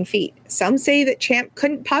 14 feet. Some say that Champ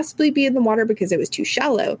couldn't possibly be in the water because it was too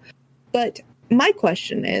shallow. But my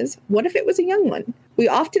question is, what if it was a young one? We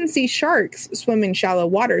often see sharks swim in shallow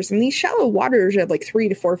waters, and these shallow waters are like 3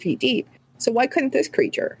 to 4 feet deep. So why couldn't this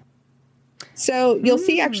creature? So you'll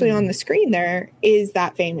see actually on the screen there is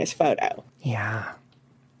that famous photo. Yeah.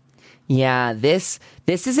 Yeah, this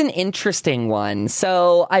is an interesting one.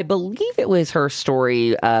 So I believe it was her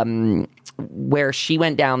story where she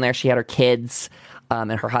went down there. She had her kids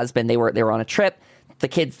and her husband. They were on a trip. The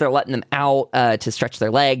kids, they're letting them out to stretch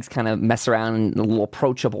their legs, kind of mess around in the little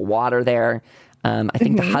approachable water there. I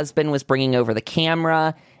think the husband was bringing over the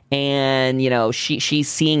camera, and she's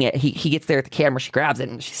seeing it. He gets there at the camera, she grabs it,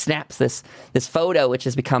 and she snaps this photo, which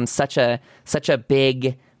has become such a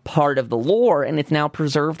big part of the lore, and it's now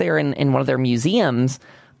preserved there in one of their museums.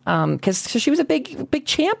 Because she was a big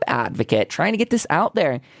Champ advocate, trying to get this out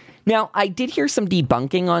there. Now, I did hear some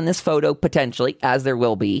debunking on this photo, potentially, as there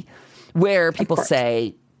will be, where people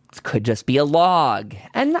say it could just be a log.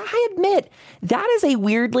 And I admit, that is a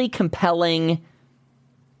weirdly compelling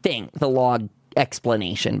thing, the log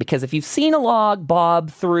explanation. Because if you've seen a log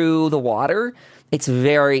bob through the water, it's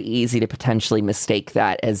very easy to potentially mistake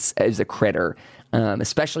that as a critter.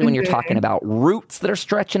 Especially when you're talking about roots that are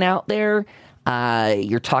stretching out there.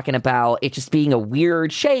 You're talking about it just being a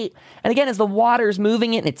weird shape. And again, as the water's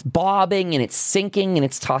moving it, and it's bobbing, and it's sinking, and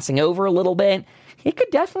it's tossing over a little bit, it could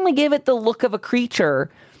definitely give it the look of a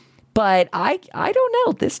creature. But I don't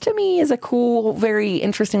know. This, to me, is a cool, very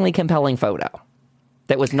interestingly compelling photo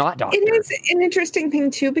that was not doctored. It is an interesting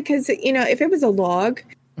thing, too, because, if it was a log,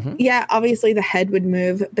 yeah, obviously the head would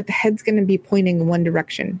move, but the head's going to be pointing in one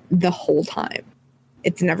direction the whole time.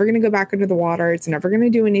 It's never going to go back into the water. It's never going to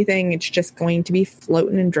do anything. It's just going to be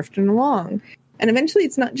floating and drifting along. And eventually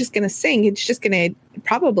it's not just going to sink. It's just going to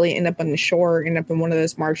probably end up on the shore, end up in one of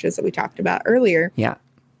those marshes that we talked about earlier. Yeah.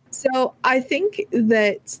 So I think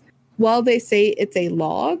that while they say it's a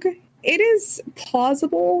log, it is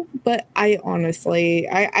plausible, but I honestly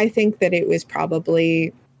think that it was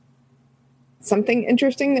probably something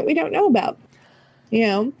interesting that we don't know about.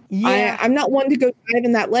 Yeah. I'm not one to go dive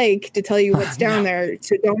in that lake to tell you what's down there.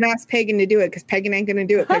 So don't ask Pagan to do it, because Pagan ain't going to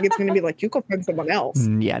do it. Pagan's going to be like, you go find someone else.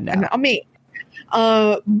 Yeah, no. And not me.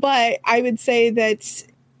 But I would say that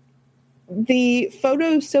the photo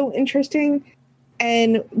is so interesting,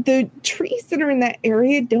 and the trees that are in that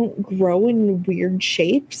area don't grow in weird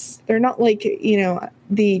shapes. They're not like,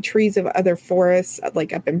 the trees of other forests,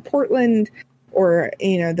 like up in Portland, or,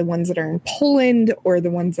 the ones that are in Poland, or the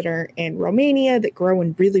ones that are in Romania that grow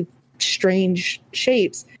in really strange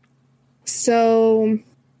shapes. So,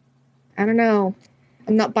 I don't know.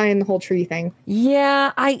 I'm not buying the whole tree thing.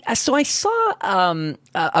 Yeah, I saw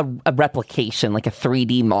a replication, like a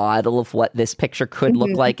 3D model of what this picture could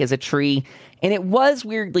look like as a tree, and it was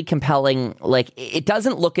weirdly compelling. Like, it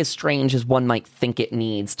doesn't look as strange as one might think it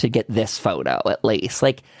needs to get this photo, at least.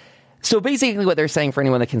 Like, so basically what they're saying, for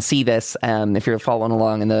anyone that can see this, if you're following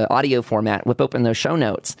along in the audio format, whip open those show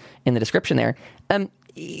notes in the description there.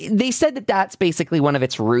 They said that that's basically one of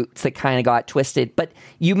its roots that kind of got twisted. But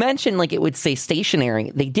you mentioned, like, it would say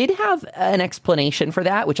stationary. They did have an explanation for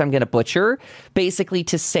that, which I'm going to butcher, basically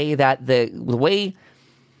to say that the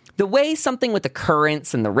way something with the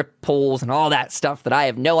currents and the ripples and all that stuff that I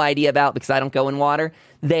have no idea about because I don't go in water,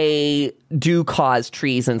 they do cause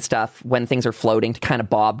trees and stuff when things are floating to kind of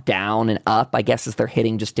bob down and up, I guess, as they're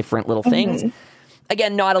hitting just different little things.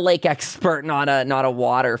 Again, not a lake expert, not a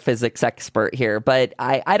water physics expert here, but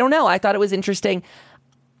I don't know. I thought it was interesting.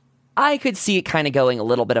 I could see it kind of going a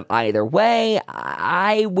little bit of either way.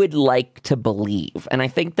 I would like to believe, and I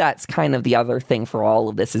think that's kind of the other thing for all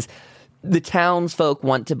of this is the townsfolk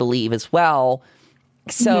want to believe as well.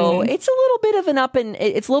 So it's a little bit of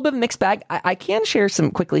it's a little bit of a mixed bag. I can share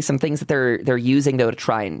some things that they're using though to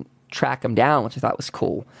try and track them down, which I thought was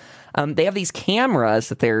cool. They have these cameras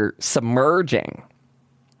that they're submerging.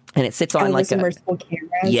 And it sits on like submersible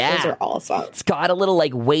cameras. Yeah, those are awesome. It's got a little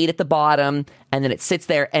like weight at the bottom, and then it sits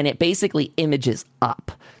there, and it basically images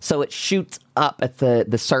up. So it shoots up at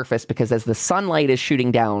the surface because as the sunlight is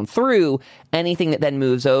shooting down through, anything that then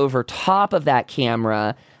moves over top of that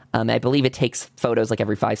camera, I believe it takes photos like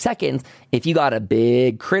every 5 seconds. If you got a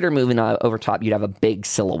big critter moving over top, you'd have a big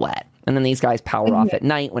silhouette. And then these guys power off at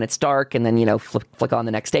night when it's dark, and then flick on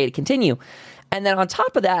the next day to continue. And then on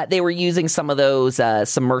top of that, they were using some of those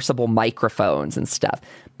submersible microphones and stuff.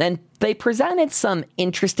 And they presented some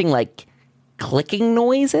interesting, like, clicking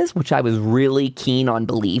noises, which I was really keen on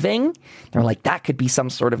believing. They're like, that could be some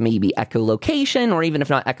sort of maybe echolocation, or even if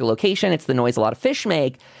not echolocation, it's the noise a lot of fish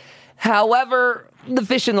make. However, the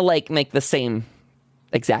fish in the lake make the same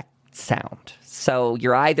exact sound. So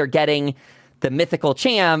you're either getting the mythical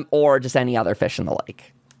cham or just any other fish in the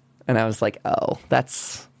lake. And I was like, oh,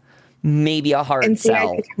 that's maybe a hard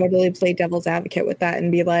sell. I could totally play devil's advocate with that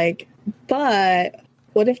and be like, but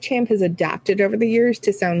what if champ has adapted over the years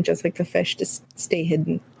to sound just like the fish to stay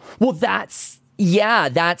hidden? Well, that's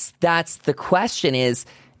the question is,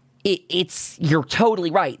 you're totally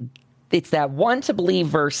right. It's that one to believe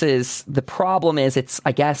versus the problem is it's,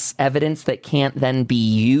 I guess, evidence that can't then be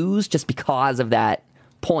used just because of that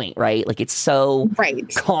point, right? Like, it's so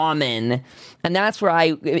common. And that's where I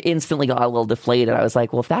instantly got a little deflated. I was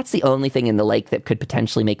like, well, if that's the only thing in the lake that could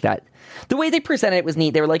potentially make that... The way they presented it was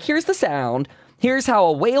neat. They were like, here's the sound. Here's how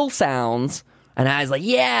a whale sounds. And I was like,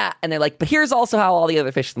 yeah. And they're like, but here's also how all the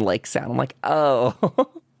other fish in the lake sound. I'm like, oh.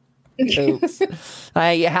 Oops.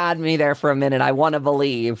 I had me there for a minute. I want to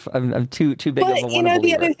believe. I'm too big of a one-believer. You know,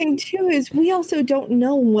 the other thing too is we also don't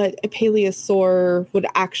know what a paleosaur would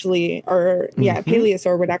actually,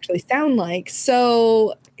 paleosaur would actually sound like.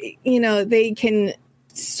 So, you know, they can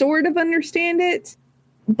sort of understand it,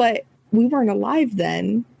 but we weren't alive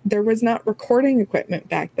then. There was not recording equipment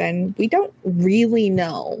back then. We don't really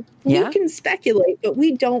know. Yeah? We can speculate, but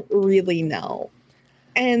we don't really know.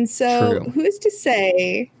 And so who's to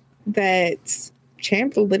say that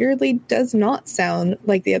champ literally does not sound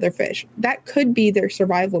like the other fish? That could be their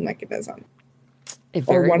survival mechanism. It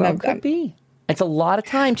very well could be. It's a lot of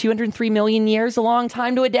time. 203 million years, a long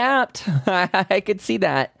time to adapt. I could see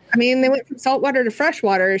that. I mean, they went from saltwater to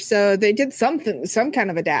freshwater, so they did some kind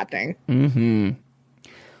of adapting. Mm-hmm.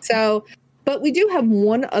 So, but we do have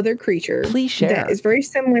one other creature. Please share. That is very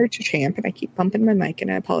similar to champ, and I keep bumping my mic,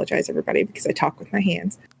 and I apologize, everybody, because I talk with my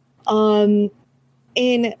hands.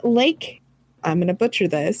 In Lake, I'm going to butcher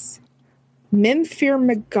this,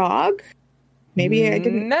 Memphremagog. Maybe I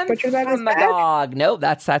didn't butcher that as bad. Nope,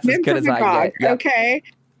 that's as good as I get. Yep. Okay.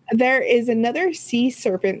 There is another sea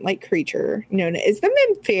serpent-like creature known as the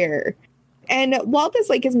Memphere. And while this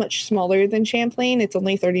lake is much smaller than Champlain, it's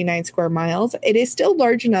only 39 square miles, it is still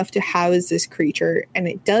large enough to house this creature, and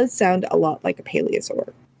it does sound a lot like a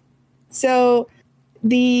paleosaur. So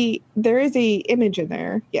there is a image in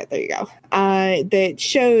there. Yeah, there you go. That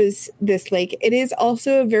shows this lake. It is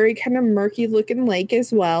also a very kind of murky looking lake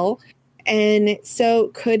as well. And so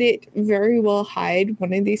could it very well hide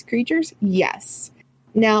one of these creatures? Yes.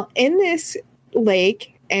 Now in this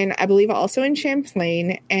lake, and I believe also in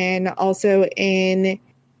Champlain and also in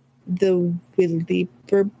the Willie,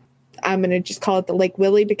 I'm going to just call it the Lake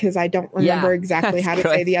Willie because I don't remember exactly how to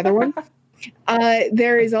say the other one.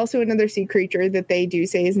 There is also another sea creature that they do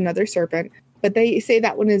say is another serpent, but they say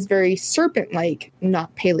that one is very serpent-like,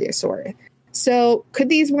 not paleosaur. So could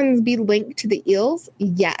these ones be linked to the eels?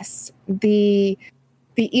 Yes. The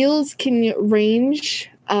eels can range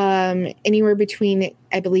anywhere between,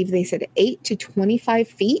 I believe they said 8 to 25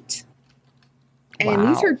 feet. And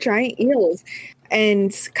these are giant eels.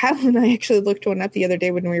 And Kyle and I actually looked one up the other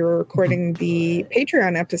day when we were recording the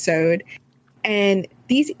Patreon episode. And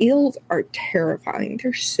these eels are terrifying.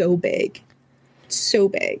 They're so big. So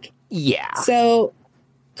big. Yeah. So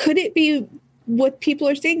could it be what people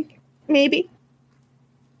are seeing? Maybe.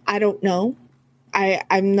 I don't know.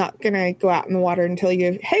 I'm not going to go out in the water and tell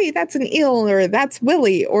you, hey, that's an eel, or that's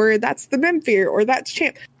Willie, or that's the Memphier, or that's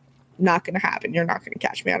Champ. Not going to happen. You're not going to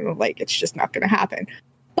catch me out on the lake. It's just not going to happen.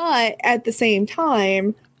 But at the same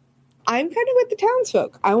time, I'm kind of with the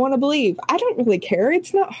townsfolk. I want to believe. I don't really care.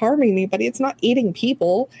 It's not harming anybody. It's not eating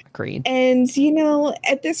people. Agreed. And, you know,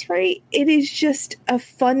 at this rate, it is just a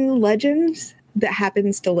fun legend that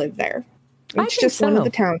happens to live there. It's just one of the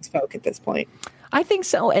townsfolk at this point. I think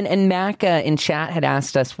so. And Mac in chat had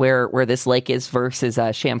asked us where this lake is versus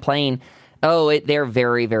Champlain. Oh, they're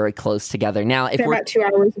very, very close together. Now, if they're about 2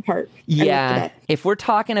 hours apart. Yeah. If we're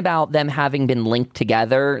talking about them having been linked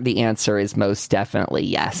together, the answer is most definitely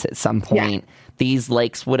yes. At some point, these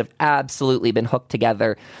lakes would have absolutely been hooked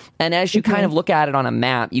together. And as you kind of look at it on a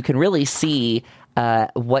map, you can really see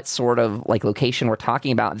what sort of like location we're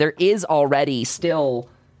talking about. There is already still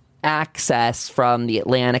access from the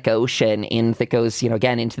Atlantic Ocean that goes,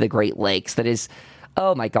 again, into the Great Lakes. That is,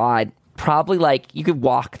 oh my God, probably like you could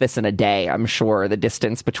walk this in a day, I'm sure, the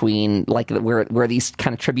distance between like where these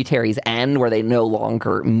kind of tributaries end, where they no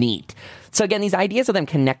longer meet. So again, these ideas of them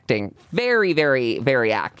connecting, very, very,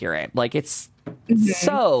 very accurate. Like it's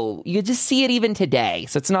so you just see it even today.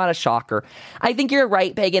 So it's not a shocker. I think you're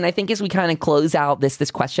right, Pagan. I think as we kind of close out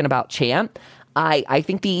this question about Champ, I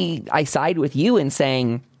think I side with you in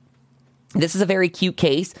saying this is a very cute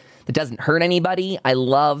case that doesn't hurt anybody. I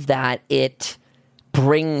love that it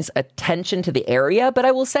brings attention to the area. But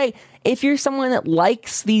I will say, if you're someone that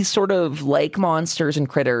likes these sort of lake monsters and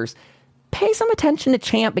critters, pay some attention to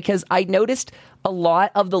Champ, because I noticed a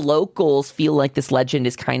lot of the locals feel like this legend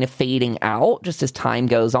is kind of fading out just as time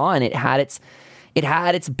goes on. It had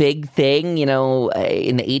its big thing, in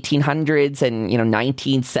the 1800s, and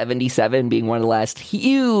 1977 being one of the last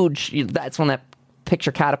huge. That's when that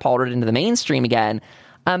picture catapulted into the mainstream again.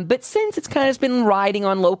 But since it's kind of been riding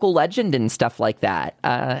on local legend and stuff like that,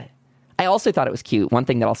 I also thought it was cute. One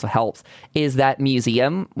thing that also helps is that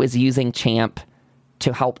museum was using Champ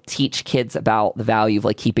to help teach kids about the value of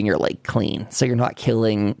like keeping your lake clean, so you're not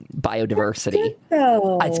killing biodiversity.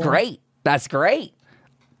 That's great. That's great.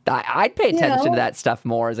 I'd pay attention to that stuff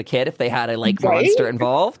more as a kid if they had a lake monster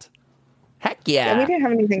involved. Heck yeah. We didn't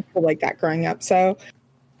have anything cool like that growing up, so.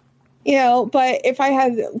 But if I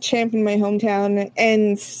had Champ in my hometown,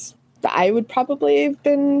 and I would probably have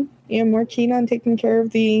been, more keen on taking care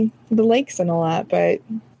of the lakes and all that, but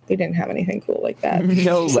we didn't have anything cool like that.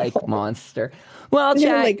 No lake monster. Well,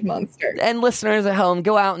 no lake monster. And listeners at home,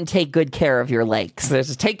 go out and take good care of your lakes.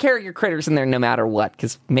 Take care of your critters in there no matter what,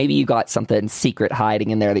 because maybe you got something secret hiding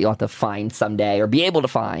in there that you'll have to find someday or be able to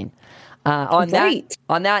find. On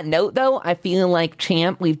that note, though, I feel like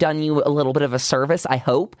Champ, we've done you a little bit of a service, I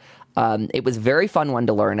hope. It was a very fun one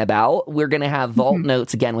to learn about. We're going to have vault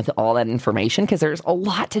notes again with all that information, because there's a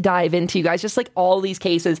lot to dive into, you guys. Just like all these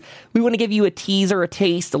cases, we want to give you a teaser, a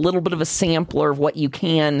taste, a little bit of a sampler of what you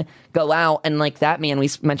can go out. And like that man we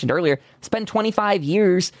mentioned earlier, spend 25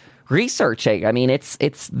 years researching. I mean, it's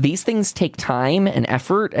these things take time and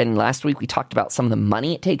effort. And last week we talked about some of the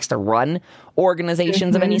money it takes to run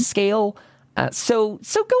organizations of any scale. So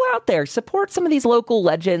go out there, support some of these local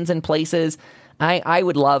legends and places. I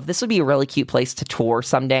would love, this would be a really cute place to tour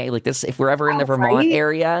someday. Like this, if we're ever in the Vermont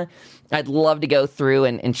area, I'd love to go through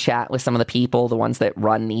and chat with some of the people, the ones that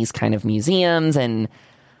run these kind of museums, and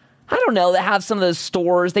I don't know, that have some of those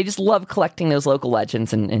stores. They just love collecting those local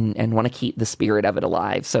legends and want to keep the spirit of it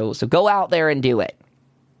alive. So go out there and do it.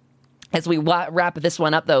 As we wrap this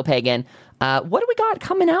one up, though, Pagan, what do we got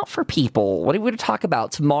coming out for people? What are we going to talk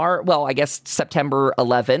about tomorrow? Well, I guess September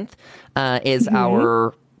 11th is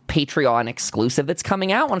our Patreon exclusive that's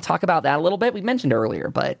coming out. I want to talk about that a little bit. We mentioned earlier,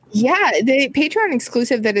 but yeah, the Patreon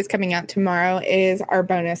exclusive that is coming out tomorrow is our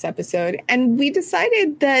bonus episode, and we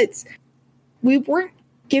decided that we weren't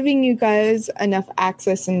giving you guys enough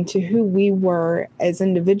access into who we were as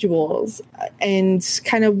individuals and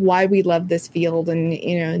kind of why we love this field, and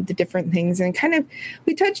the different things, and kind of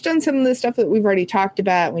we touched on some of the stuff that we've already talked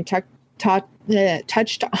about. We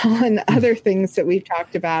touched on other things that we've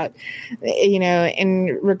talked about,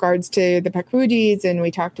 in regards to the Pakrudis, and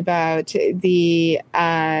we talked about the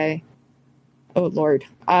Oh Lord,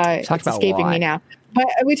 it's about escaping me now. But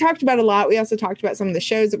we talked about a lot. We also talked about some of the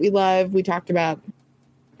shows that we love. We talked about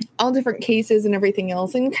all different cases and everything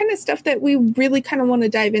else, and kind of stuff that we really kind of want to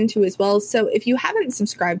dive into as well. So if you haven't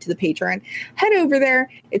subscribed to the Patreon, head over there.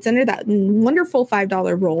 It's under that wonderful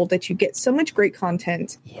 $5 roll that you get so much great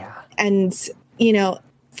content. Yeah. And, you know,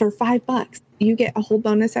 for $5, you get a whole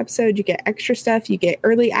bonus episode, you get extra stuff, you get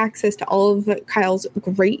early access to all of Kyle's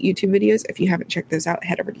great YouTube videos. If you haven't checked those out,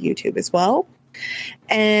 head over to YouTube as well.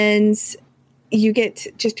 And you get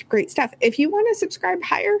just great stuff. If you want to subscribe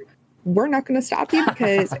higher, we're not going to stop you,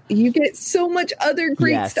 because you get so much other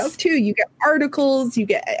great stuff too. You get articles, you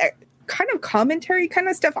get kind of commentary kind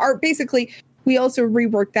of stuff. Basically, we also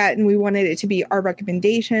reworked that and we wanted it to be our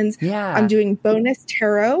recommendations. Yeah. I'm doing bonus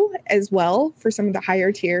tarot as well for some of the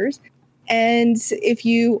higher tiers. And if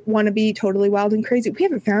you want to be totally wild and crazy, we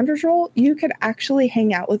have a founder's role. You could actually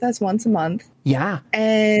hang out with us once a month. Yeah.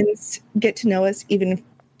 And get to know us even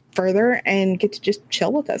further and get to just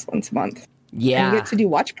chill with us once a month. Yeah. And we get to do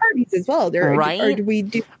watch parties as well. Right. Or do we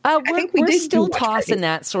do? I think we're still tossing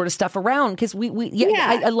that sort of stuff around, because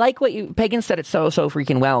I like what Pagan said it so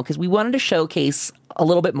freaking well, because we wanted to showcase a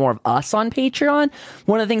little bit more of us on Patreon.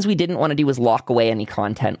 One of the things we didn't want to do was lock away any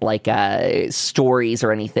content like stories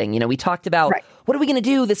or anything. You know, we talked about what are we going to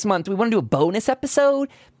do this month? We want to do a bonus episode,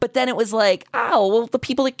 but then it was like, oh, well, the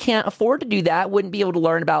people that can't afford to do that wouldn't be able to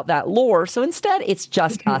learn about that lore. So instead, it's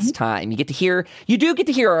just us time. You do get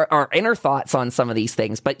to hear our inner thoughts on some of these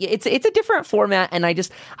things, but it's a different format. And I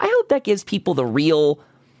hope that gives people the real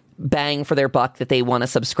bang for their buck that they want to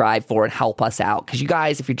subscribe for and help us out. Because you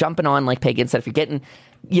guys, if you're jumping on, like Pagan said, if you're getting,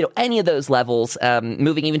 any of those levels,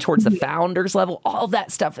 moving even towards the founders level, all of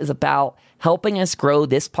that stuff is about helping us grow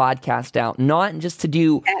this podcast out, not just to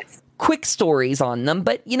do quick stories on them,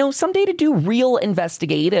 but, someday to do real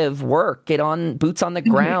investigative work, get on boots on the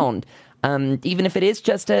ground. Even if it is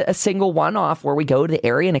just a single one-off where we go to the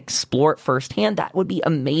area and explore it firsthand, that would be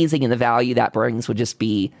amazing, and the value that brings would just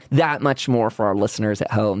be that much more for our listeners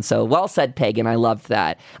at home. So well said, Pagan. I loved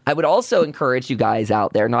that. I would also encourage you guys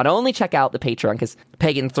out there, not only check out the Patreon, because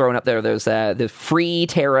Pagan throwing up there those the free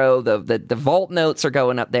tarot, the vault notes are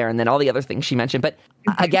going up there, and then all the other things she mentioned. But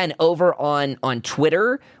again, over on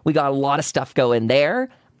Twitter, we got a lot of stuff going there.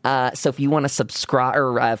 So if you want to subscribe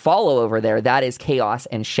or follow over there, that is Chaos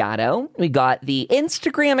and Shadow. We got the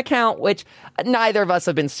Instagram account, which neither of us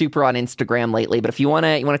have been super on Instagram lately, but if you want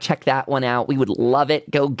to check that one out, we would love it.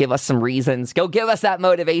 Go give us some reasons. Go give us that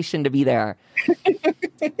motivation to be there.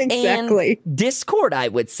 Exactly. And Discord, I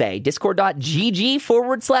would say.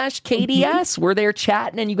 Discord.gg/KDS. We're there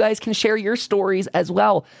chatting, and you guys can share your stories as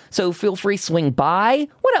well. So feel free, swing by.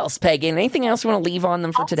 What else, Pagan? Anything else you want to leave on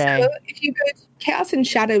them for today? If you go to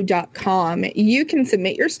chaosandshadow.com, you can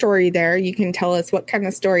submit your story there. You can tell us what kind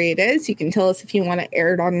of story it is. You can tell us if you want to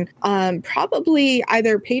air it on probably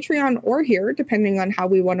either Patreon or here, depending on how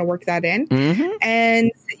we want to work that in.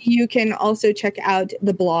 And you can also check out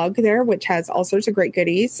the blog there, which has all sorts of great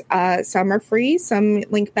goodies. Some are free, some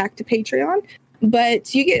link back to Patreon.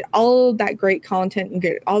 But you get all that great content and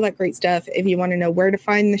get all that great stuff. If you want to know where to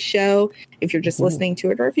find the show, if you're just listening to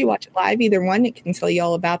it, or if you watch it live, either one, it can tell you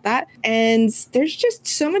all about that. And there's just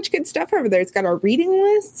so much good stuff over there. It's got our reading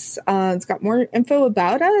lists. It's got more info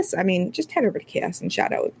about us. I mean, just head over to Chaos and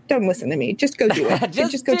Shadow. Don't listen to me. Just go do it.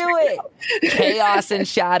 just go do it.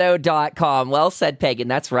 Chaosandshadow.com. Well said, Pagan.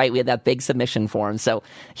 That's right. We had that big submission form. So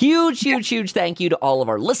huge thank you to all of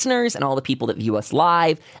our listeners and all the people that view us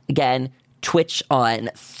live. Again, Twitch on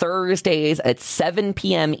Thursdays at 7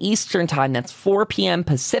 p.m. Eastern Time. That's 4 p.m.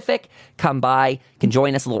 Pacific. Come by. You can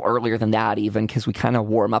join us a little earlier than that even, because we kind of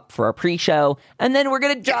warm up for our pre-show. And then we're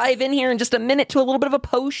going to dive in here in just a minute to a little bit of a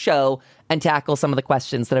post-show and tackle some of the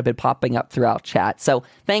questions that have been popping up throughout chat. So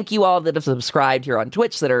thank you all that have subscribed here on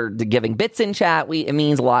Twitch, that are giving bits in chat. It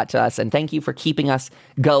means a lot to us. And thank you for keeping us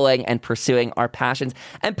going and pursuing our passions.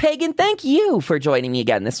 And Pagan, thank you for joining me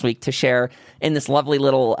again this week to share in this lovely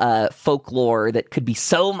little folklore that could be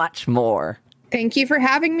so much more. Thank you for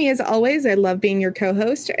having me, as always. I love being your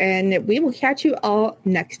co-host, and we will catch you all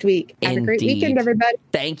next week. Have a great weekend, everybody.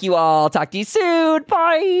 Thank you all. Talk to you soon.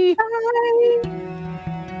 Bye. Bye.